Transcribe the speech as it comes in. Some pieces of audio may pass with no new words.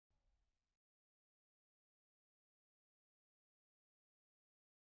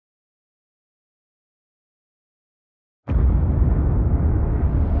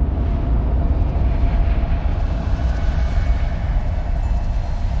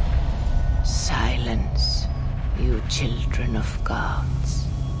children of gods,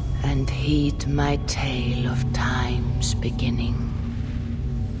 and heed my tale of time's beginning.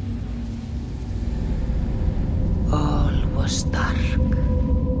 All was dark.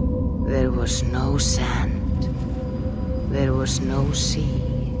 There was no sand. There was no sea.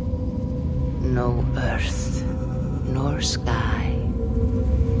 No earth, nor sky.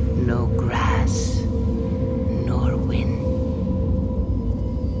 No grass, nor wind.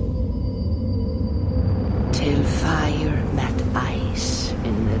 Till fire met ice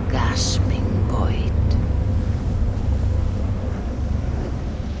in the gasping void.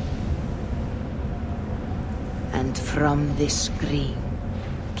 And from this scream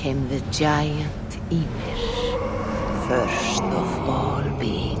came the giant Ymir, first of all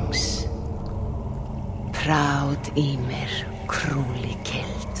beings. Proud Ymir, cruelly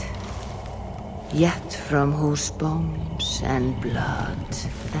killed, yet from whose bones and blood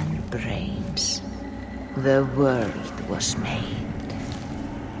and brains the world was made.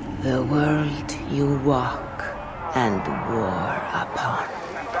 The world you walk and war upon.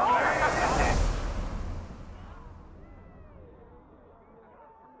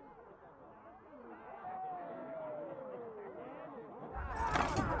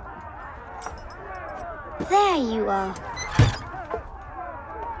 There you are.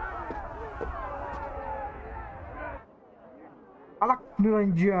 अलग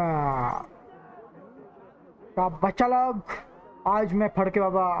निरंजन का बच्चा लोग, आज मैं फड़के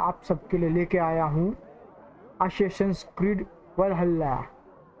बाबा आप सबके लिए लेके आया हूँ असेसिन्स क्रीड वैल्हल्ला।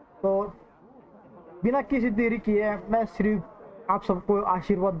 तो बिना किसी देरी किए मैं सिर्फ आप सबको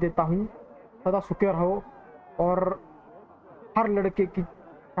आशीर्वाद देता हूँ, सदा सुखी रहो और हर लड़के की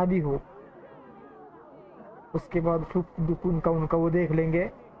शादी हो। उसके बाद सुख दुख उनका वो देख लेंगे।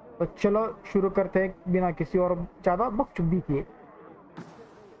 तो चलो शुरू करते हैं बिना किसी और ज़्यादा बकचोदी किए।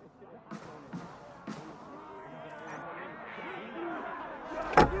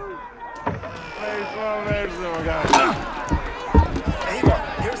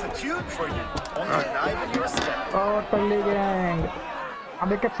 और टल्ली गैंग,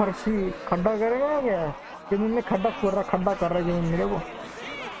 अबे क्या फर्शी खड्डा करेगा क्या? जमीन में खड्डा कर रहा है जमीन में। देखो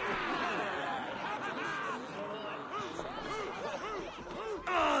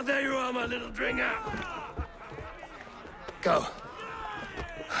there you are, my little dringer. Go.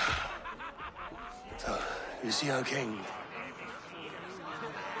 So, you see our king?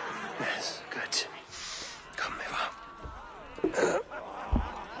 Yes, good. Come, Eva.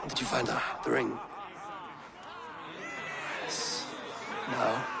 Did you find the ring? Yes.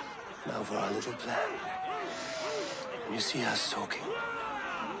 Now for our little plan. When you see us talking,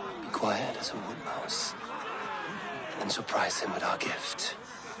 be quiet as a wood mouse, and surprise him with our gift.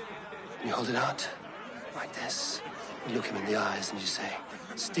 You hold it out, like this. You look him in the eyes and you say,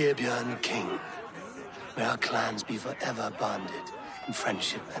 Styrbjörn King, may our clans be forever bonded in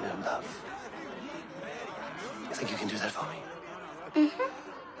friendship and in love. You think you can do that for me? Mm-hmm.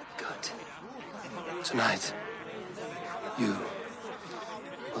 Good. Tonight, you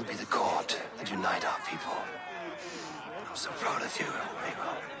will be the cord that unite our people. I'm so proud of you,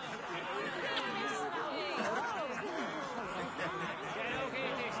 Eva.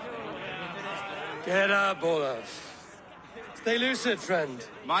 Get up, Olaf. Stay lucid, friend.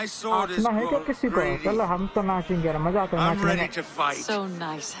 My sword is gravy. I'm ready to fight. So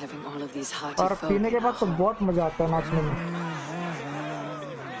nice having all of these hearty और folk पीने के in बाद तो our बहुत मजा आता है नाचने में।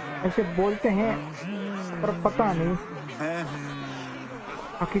 ऐसे बोलते हैं पर पता नहीं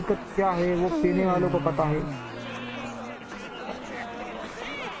हकीकत क्या है, वो पीने वालों को पता है।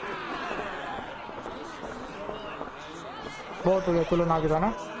 बहुत हो गया, चलो नाच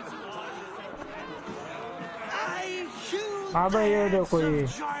गाना। हाँ भाई ये देखो ये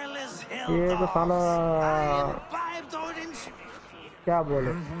तो साला क्या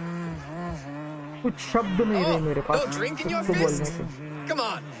बोले, कुछ शब्द नहीं रहे मेरे पास उसको बोलने के। Come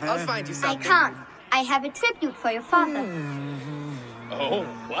on, I'll find you something. I can't. I have a tribute for your father. Oh,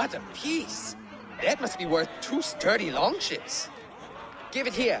 what a piece! That must be worth 2 sturdy longships. Give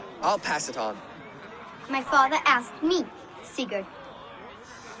it here. I'll pass it on. My father asked me, Sigurd.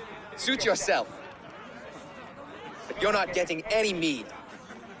 Suit yourself. But you're not getting any mead.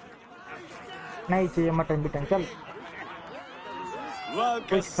 नहीं चाहिए mutton बिटन, चल।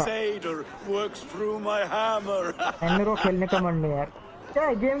 Like a satyr works through my hammer. मेरे को खेलने का मन नहीं यार। क्या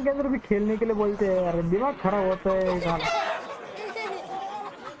है गेम के अंदर भी खेलने के लिए बोलते हैं यार, दिमाग खराब होता है यार।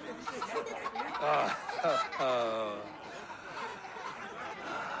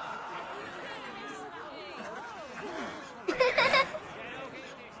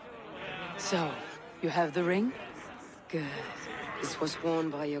 So, you have the ring? Good. This was worn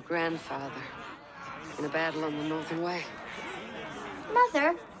by your grandfather. in a battle on the Northern Way.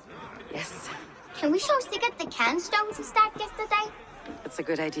 Mother, Yes, can we show Sigurd the can stones we stacked yesterday? that's a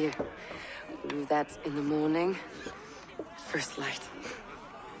good idea. We'll do that in the morning. First light.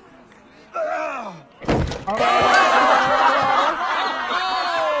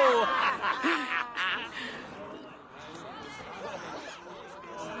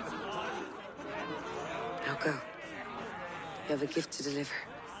 Now go. You have a gift to deliver.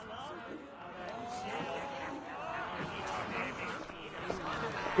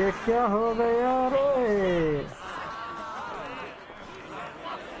 ये क्या हो गया रे?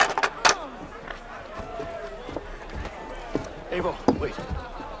 Abel, wait.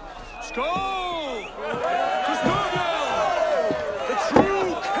 Skål! To Sturgill, the true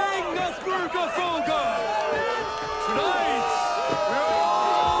king of Burgerfolga! Tonight, we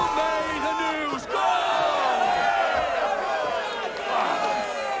all made a new skål!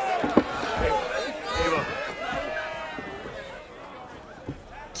 Abel.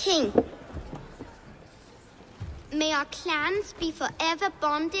 King, may our clans be forever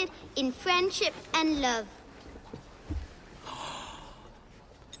bonded in friendship and love.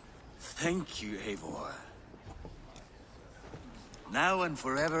 Thank you, Eivor. Now and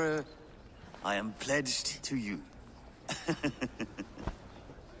forever, I am pledged to you.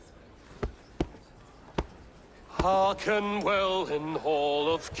 Hearken well in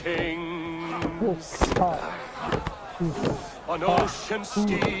Hall of Kings. On ocean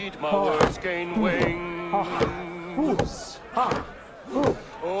steed my words gain wings.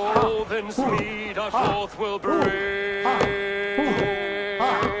 Oh, then speed I forth will bring.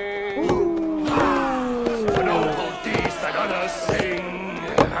 The noble deeds that others sing.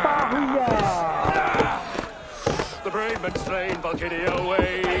 The brave men slain, Valkyria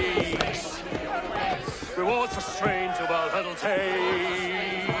waits. Rewards for strain to Valhalla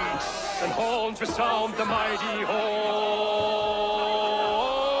takes. And horns resound the mighty horn.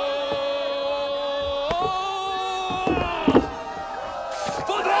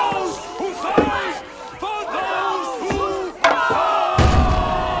 For those who fight! For those who fight!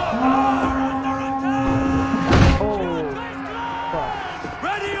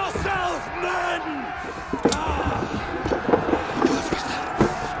 Ready yourself, men!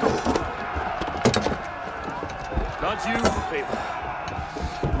 Not you,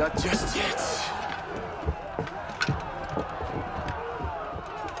 baby. Not just yet.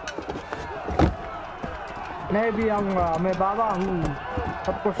 मैं भी आऊंगा, मैं बाबा हूँ,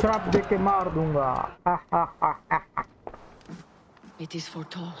 सबको श्राप दे के मार दूंगा। It is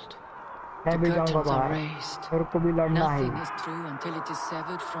foretold. मैं The भी जाऊंगा curtains are बाहर, raised. मेरे को भी लड़ना है। Nothing is true until it is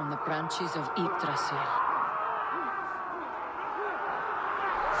severed from the branches of Yggdrasil.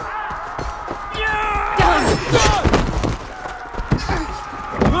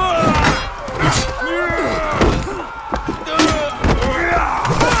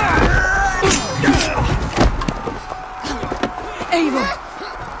 Eivor!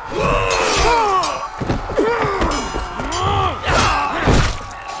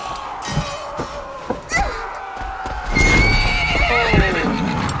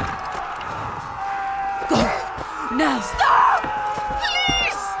 Now! Stop!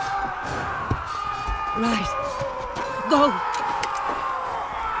 Please! Right. Go!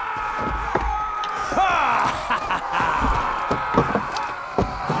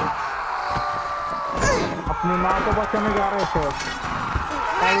 अपनी माँ को बचाने जा रहे थे,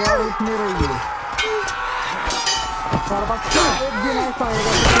 तैयार उठ नहीं रही है। और बच्चा एक दिन ऐसा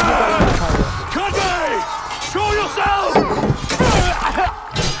आएगा कि तुझे करना खाएगा। Kade! Show yourself!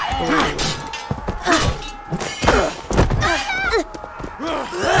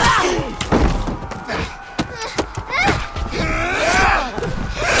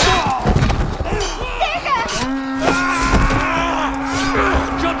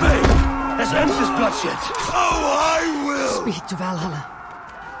 Let's end this bloodshed. Oh, I will! Speed to Valhalla.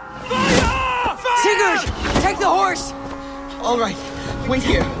 Fire! Sigurd! Take the horse! All right, wait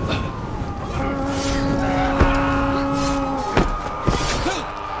here.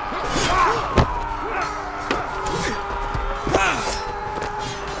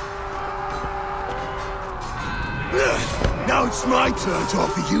 Now it's my turn to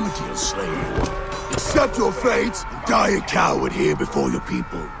offer you, dear slave. Accept your fate and die a coward here before your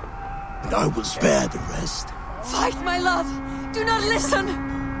people. And I will spare the rest. Fight, my love! Do not listen!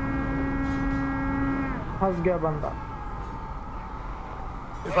 हंस गया बंदा।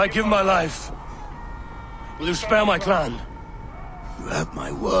 If I give my life, will you spare my clan? You have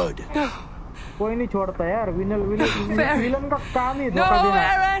my word. कोई नहीं छोड़ता यार, villain का काम ही धोखा No, देना।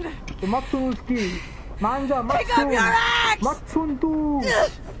 Aaron! तू मत सुन उसकी, मान जा, मत Pick up soon, your axe! मत सुन तू,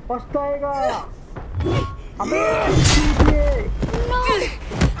 पछताएगा। अबे ये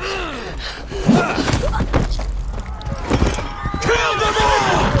Kill them all!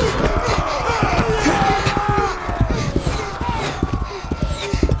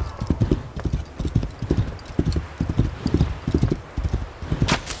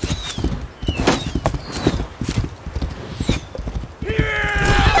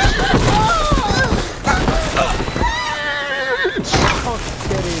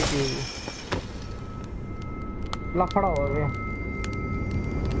 लफड़ा हो गया।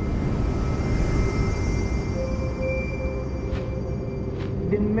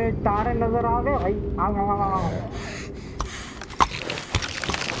 दिन में तारे नजर आ गए भाई।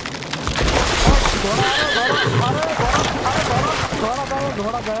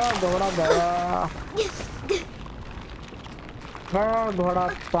 घोड़ा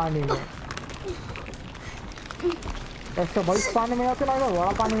पानी में ऐसे भाई पानी में जाते लगा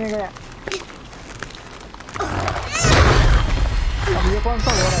घोड़ा पानी में गया। अब ये कौन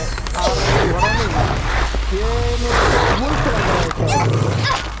सा घोड़ा है? घोड़ा नहीं, ये वुल्फ लग रहा है।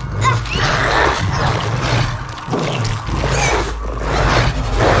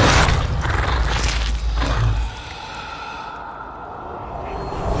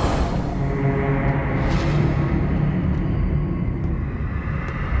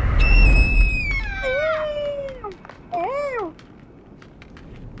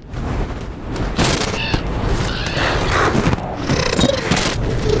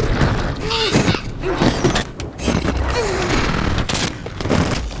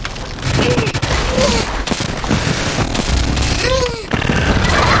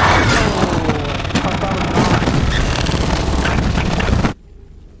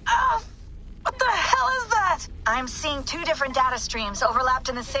 Streams overlapped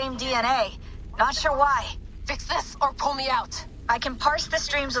in the same DNA. Not sure why. Fix this or pull me out. I can parse the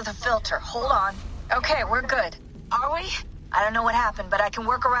streams with a filter. Hold on. Okay, we're good. Are we? I don't know what happened, but I can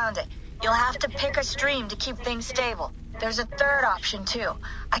work around it. You'll have to pick a stream to keep things stable. There's a third option, too.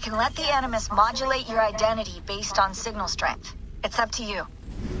 I can let the Animus modulate your identity based on signal strength. It's up to you.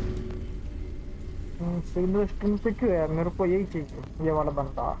 Signal string पे क्यों है? मेरे को यही चाहिए, ये वाला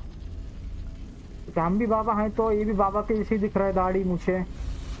बनता। हम भी बाबा हैं तो ये भी बाबा के जैसे दिख रहा है। दाढ़ी मुझे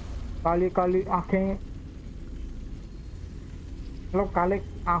काली काली आंखें, मतलब काले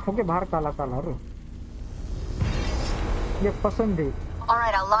आंखों के बाहर काला काला। ये पसंद है। All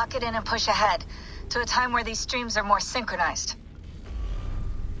right, I'll lock it in and push ahead to a time where these streams are more synchronized.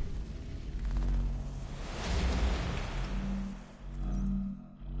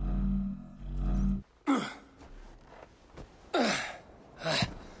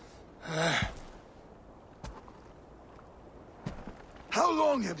 How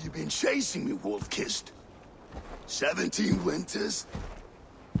long have you been chasing me, Wolf-Kissed? 17 winters?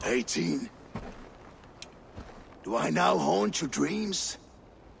 18? Do I now haunt your dreams?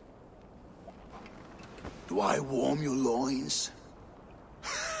 Do I warm your loins?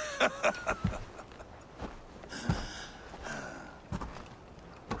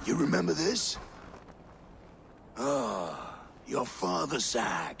 You remember this? Ah, your father's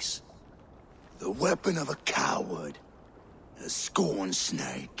axe. The weapon of a coward. A scorn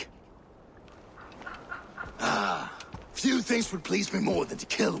snake. Few things would please me more than to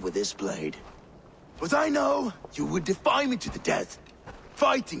kill with this blade. But I know you would defy me to the death,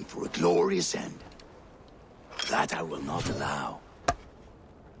 fighting for a glorious end. That I will not allow.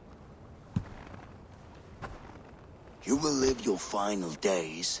 You will live your final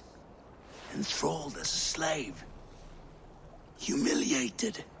days enthralled as a slave,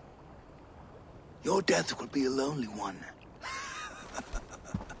 humiliated. Your death will be a lonely one.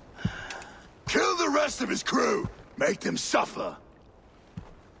 Kill the rest of his crew! Make them suffer!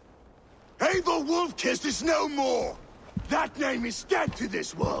 Abel Wolf-Kissed is no more! That name is dead to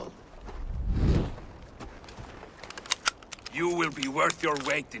this world! You will be worth your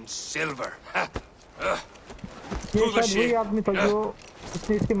weight in silver. ये शायद वही आदमी था जो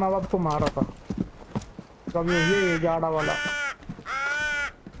इसने इसके माँ बाप को मारा था। तब ये जाड़ा वाला।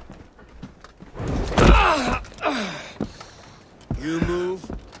 You move,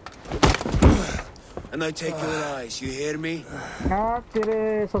 and I take your eyes. You hear me? हाँ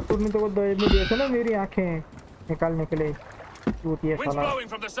तेरे ससुर ने तो वो दहेज में दिए थे ना मेरी आँखें निकालने के लिए। चूतिया साला। Wind's blowing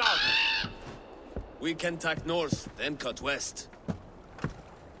from the south. We can tack north, then cut west.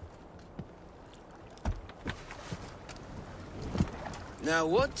 Now,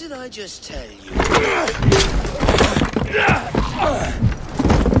 what did I just tell you?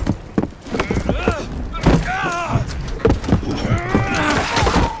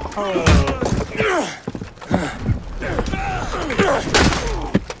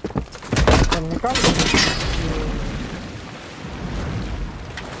 निकाल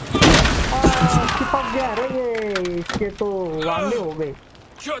गया। अरे ये इसके तो वांदे हो गए।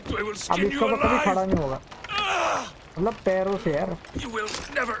 अब इसका तो कभी खड़ा नहीं होगा, मतलब पैरों से यार।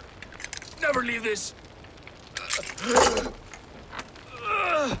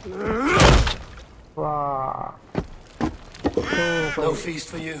 वाह। No feast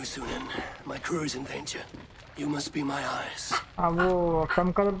for you, Sunan. My crew is in danger. You must be my eyes. अब वो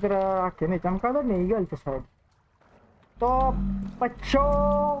चमगादड़ तेरा आके नहीं, चमगादड़ नहीं गल तो शायद। तो बच्चों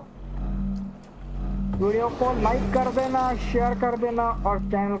वीडियो को लाइक कर देना, शेयर कर देना और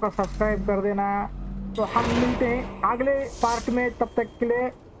चैनल को सब्सक्राइब कर देना। तो हम मिलते हैं अगले पार्ट में, तब तक के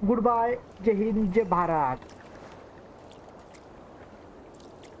लिए गुड बाय, जय हिंद, जय भारत।